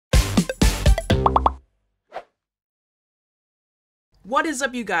What is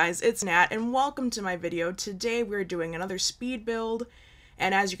up, you guys? It's Nat, and welcome to my video. Today we're doing another speed build,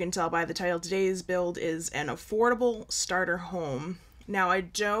 and as you can tell by the title, today's build is an affordable starter home. Now, I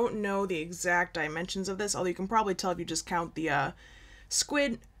don't know the exact dimensions of this, although you can probably tell if you just count the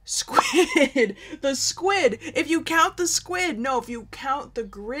squid, the squid! If you count the squid! No, if you count the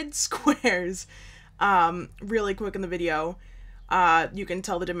grid squares really quick in the video, you can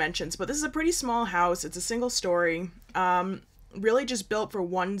tell the dimensions. But this is a pretty small house. It's a single story. Really just built for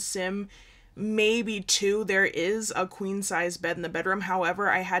one sim, maybe two. There is a queen-size bed in the bedroom. However,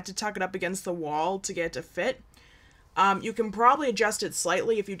 I had to tuck it up against the wall to get it to fit. You can probably adjust it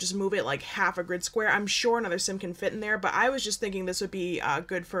slightly if you just move it like half a grid square. I'm sure another sim can fit in there, but I was just thinking this would be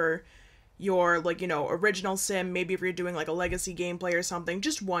good for your, like, you know, original sim. Maybe if you're doing like a legacy gameplay or something,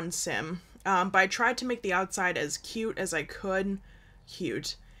 just one sim. But I tried to make the outside as cute as I could.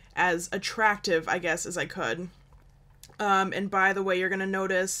 As attractive, I guess, as I could. And by the way, you're gonna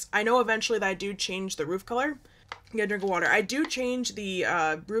notice, I know eventually that I do change the roof color. Get a drink of water. I do change the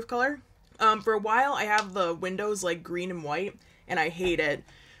roof color. For a while, I have the windows like green and white, and I hate it.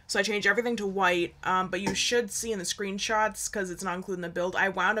 So I changed everything to white, but you should see in the screenshots, because it's not included in the build, I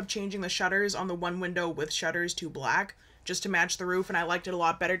wound up changing the shutters on the one window with shutters to black, just to match the roof, and I liked it a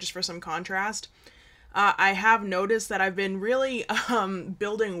lot better just for some contrast. I have noticed that I've been really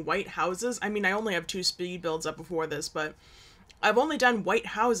building white houses. I mean, I only have 2 speed builds up before this, but I've only done white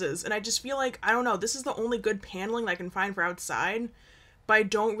houses, and I just feel like, I don't know, this is the only good paneling I can find for outside, but I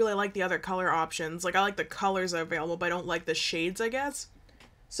don't really like the other color options. Like, I like the colors that are available, but I don't like the shades, I guess.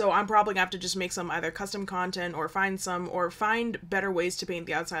 So I'm probably gonna have to just make some either custom content or find better ways to paint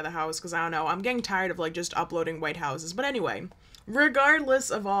the outside of the house, because I don't know, I'm getting tired of like just uploading white houses. But anyway, regardless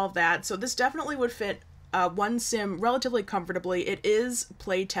of all of that, so this definitely would fit one sim relatively comfortably. It is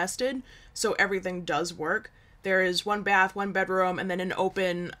play tested, so everything does work. There is 1 bath, 1 bedroom, and then an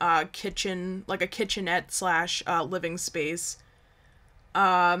open kitchen, like a kitchenette slash living space.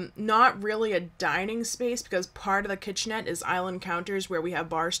 Not really a dining space, because part of the kitchenette is island counters where we have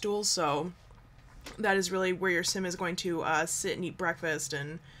bar stools, so that is really where your sim is going to sit and eat breakfast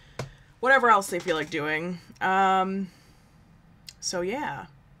and whatever else they feel like doing. So yeah.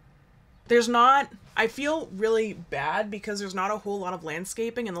 I feel really bad because there's not a whole lot of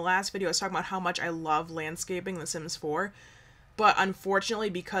landscaping. In the last video I was talking about how much I love landscaping in The Sims 4. But unfortunately,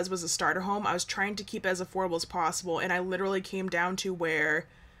 because it was a starter home, I was trying to keep it as affordable as possible, and I literally came down to where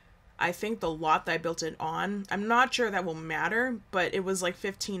I think the lot that I built it on, I'm not sure that will matter, but it was like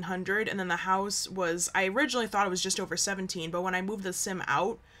 1,500, and then the house was, I originally thought it was just over 17, but when I moved the sim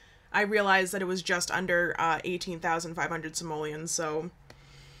out, I realized that it was just under 18,500 simoleons, so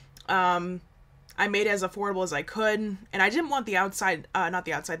I made it as affordable as I could, and I didn't want the outside,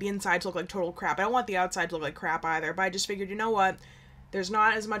 the inside to look like total crap. I don't want the outside to look like crap either, but I just figured, you know what, there's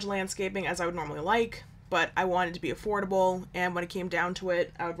not as much landscaping as I would normally like, but I wanted it to be affordable, and when it came down to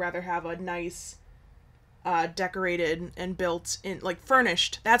it, I would rather have a nice, decorated and built in, like,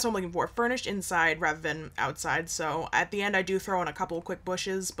 furnished, that's what I'm looking for, furnished inside rather than outside. So at the end I do throw in a couple of quick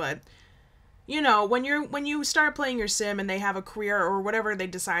bushes, but you know, when you start playing your sim and they have a career or whatever they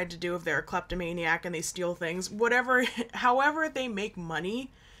decide to do, if they're a kleptomaniac and they steal things, whatever, however they make money,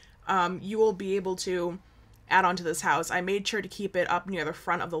 you will be able to add on to this house. I made sure to keep it up near the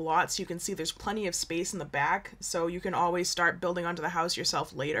front of the lot so you can see there's plenty of space in the back, so you can always start building onto the house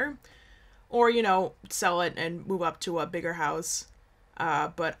yourself later. Or, you know, sell it and move up to a bigger house.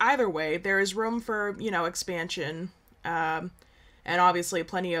 But either way, there is room for, you know, expansion, and obviously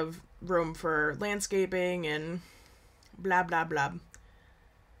plenty of room for landscaping and blah blah blah.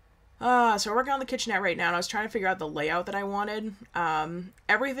 So we're working on the kitchenette right now, and I was trying to figure out the layout that I wanted.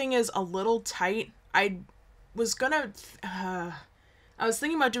 Everything is a little tight. I was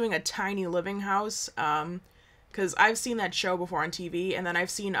thinking about doing a tiny living house, because I've seen that show before on TV, and then I've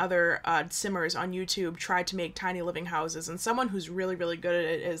seen other simmers on YouTube try to make tiny living houses, and someone who's really good at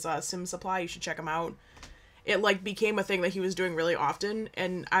it is Sim Supply. You should check him out. It, like, became a thing that he was doing really often,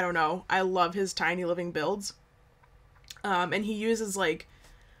 and I don't know, I love his tiny living builds. And he uses, like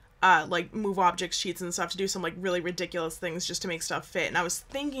move object sheets and stuff to do some, like, really ridiculous things just to make stuff fit, and I was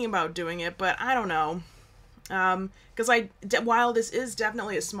thinking about doing it, but I don't know. Because while this is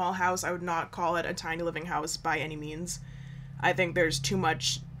definitely a small house, I would not call it a tiny living house by any means. I think there's too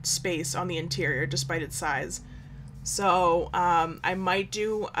much space on the interior, despite its size. So, I might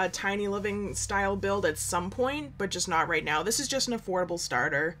do a tiny living style build at some point, but just not right now. This is just an affordable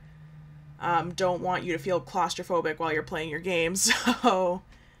starter. Don't want you to feel claustrophobic while you're playing your game, so,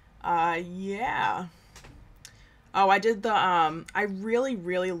 yeah. Oh, I did the, I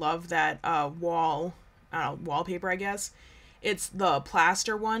really love that, wallpaper, I guess. it's the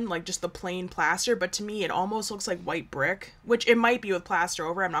plaster one, like just the plain plaster, but to me it almost looks like white brick, which it might be with plaster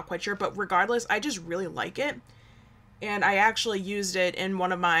over, I'm not quite sure, but regardless, I just really like it. And I actually used it in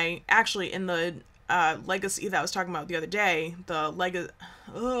one of my, actually in the Legacy that I was talking about the other day, the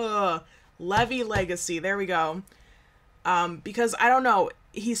Levy Legacy, there we go. Because I don't know,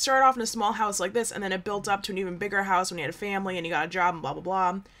 he started off in a small house like this, and then it built up to an even bigger house when he had a family and he got a job and blah, blah,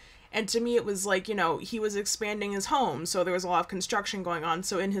 blah. And to me, it was like, you know, he was expanding his home, so there was a lot of construction going on.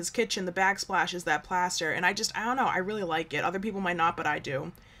 So in his kitchen, the backsplash is that plaster, and I don't know, I really like it. Other people might not, but I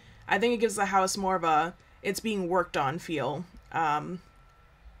do. I think it gives the house more of a, it's being worked on feel.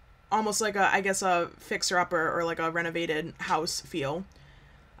 Almost like a, I guess, a fixer-upper or like a renovated house feel.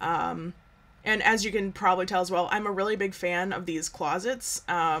 And as you can probably tell as well, I'm a really big fan of these closets.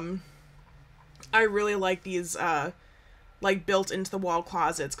 I really like these, like, built into the wall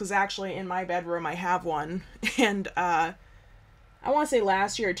closets, because actually in my bedroom I have one, and I want to say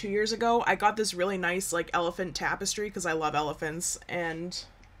last year or 2 years ago I got this really nice like elephant tapestry because I love elephants, and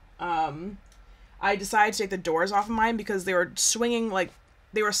I decided to take the doors off of mine because they were swinging, like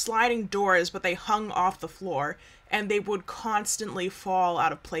they were sliding doors, but they hung off the floor and they would constantly fall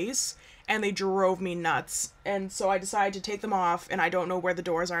out of place, and they drove me nuts. And so I decided to take them off, and I don't know where the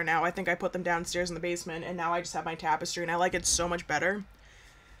doors are now. I think I put them downstairs in the basement, and now I just have my tapestry, and I like it so much better.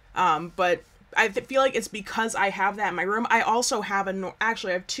 But I feel like it's because I have that in my room. I also have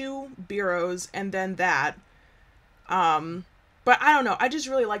actually I have 2 bureaus and then that. But I don't know, I just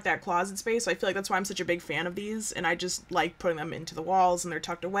really like that closet space. I feel like that's why I'm such a big fan of these, and I just like putting them into the walls, and they're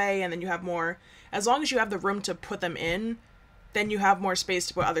tucked away, and then you have more, as long as you have the room to put them in, then you have more space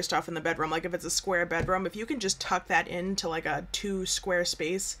to put other stuff in the bedroom. Like if it's a square bedroom, if you can just tuck that into like a 2 square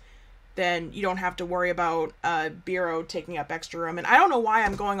space, then you don't have to worry about a bureau taking up extra room. And I don't know why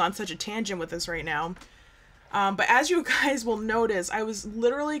I'm going on such a tangent with this right now. But as you guys will notice, I was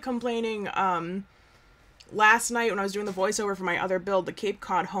literally complaining last night when I was doing the voiceover for my other build, the Cape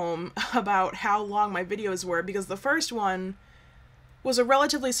Cod home, about how long my videos were, because the first one was a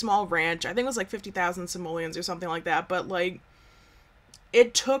relatively small ranch. I think it was like 50,000 simoleons or something like that, but like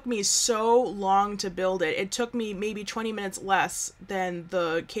it took me so long to build it. It took me maybe 20 minutes less than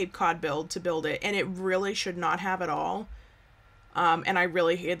the Cape Cod build to build it, and it really should not have at all. And I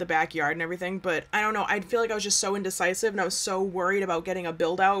really hated the backyard and everything, but I don't know, I feel like I was just so indecisive, and I was so worried about getting a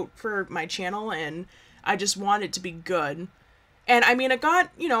build out for my channel, and I just wanted it to be good. And I mean, it got,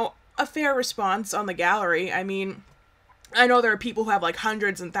 you know, a fair response on the gallery. I mean, I know there are people who have like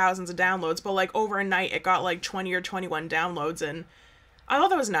hundreds and thousands of downloads, but like over a night it got like 20 or 21 downloads, and I thought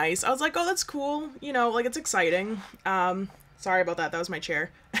that was nice. I was like, oh, that's cool. You know, like, it's exciting. Sorry about that. That was my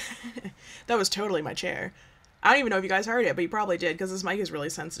chair. That was totally my chair. I don't even know if you guys heard it, but you probably did, because this mic is really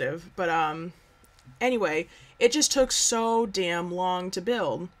sensitive. But, anyway, it just took so damn long to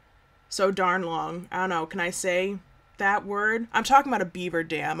build. So darn long. I don't know. Can I say that word? I'm talking about a beaver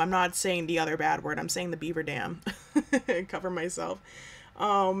dam. I'm not saying the other bad word. I'm saying the beaver dam. Cover myself.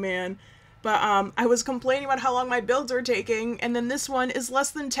 Oh, man. But I was complaining about how long my builds were taking, and then this one is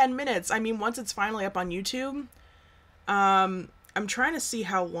less than 10 minutes. I mean, once it's finally up on YouTube, I'm trying to see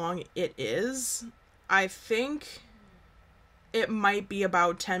how long it is. I think it might be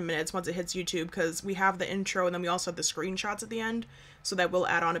about 10 minutes once it hits YouTube, because we have the intro, and then we also have the screenshots at the end, so that will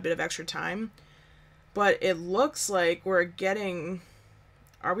add on a bit of extra time. But it looks like we're getting...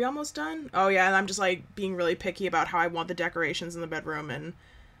 Are we almost done? Oh, yeah, and I'm just, like, being really picky about how I want the decorations in the bedroom, and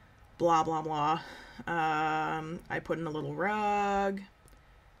blah, blah, blah. I put in a little rug,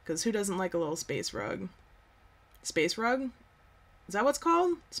 because who doesn't like a little space rug? Space rug? Is that what's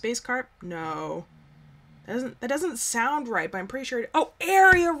called? Space carp? No. That doesn't sound right, but I'm pretty sure... Oh,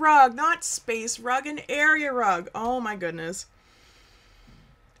 area rug! Not space rug, an area rug! Oh my goodness.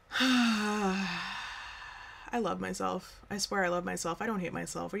 I love myself. I swear I love myself. I don't hate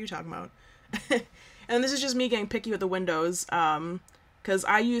myself. What are you talking about? And this is just me getting picky with the windows, because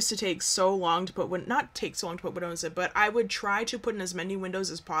I used to take so long to put... Not take so long to put windows in, but I would try to put in as many windows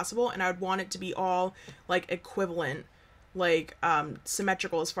as possible, and I would want it to be all, like, equivalent, like,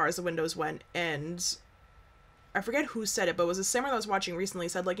 symmetrical as far as the windows went. And I forget who said it, but it was a simmer that I was watching recently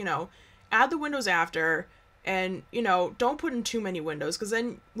said, like, you know, add the windows after, and, you know, don't put in too many windows, because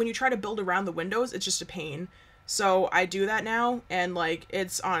then when you try to build around the windows, it's just a pain. So I do that now, and, like,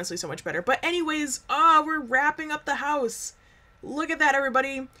 it's honestly so much better. But anyways, we're wrapping up the house. Look at that,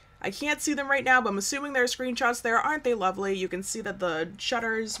 everybody. I can't see them right now, but I'm assuming there are screenshots there. Aren't they lovely? You can see that the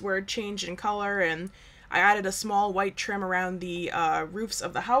shutters were changed in color, and I added a small white trim around the roofs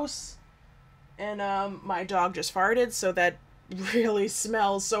of the house. And my dog just farted, so that really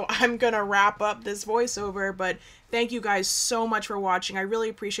smells, so I'm gonna wrap up this voiceover, but thank you guys so much for watching. I really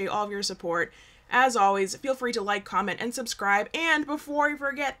appreciate all of your support. As always, feel free to like, comment, and subscribe, and before you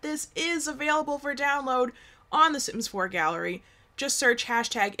forget, this is available for download on the Sims 4 gallery. Just search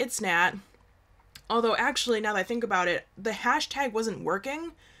hashtag ItsNat. Although actually, now that I think about it, the hashtag wasn't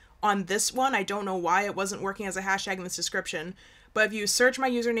working on this one. I don't know why it wasn't working as a hashtag in this description, but if you search my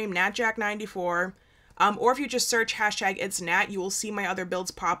username natjack94, or if you just search hashtag ItsNat, you will see my other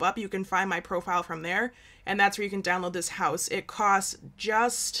builds pop up. You can find my profile from there, and that's where you can download this house. It costs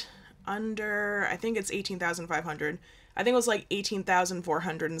just under, I think it's 18,500. I think it was like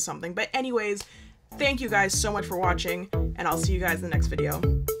 18,400 and something. But anyways, thank you guys so much for watching, and I'll see you guys in the next video.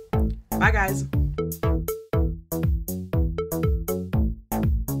 Bye guys!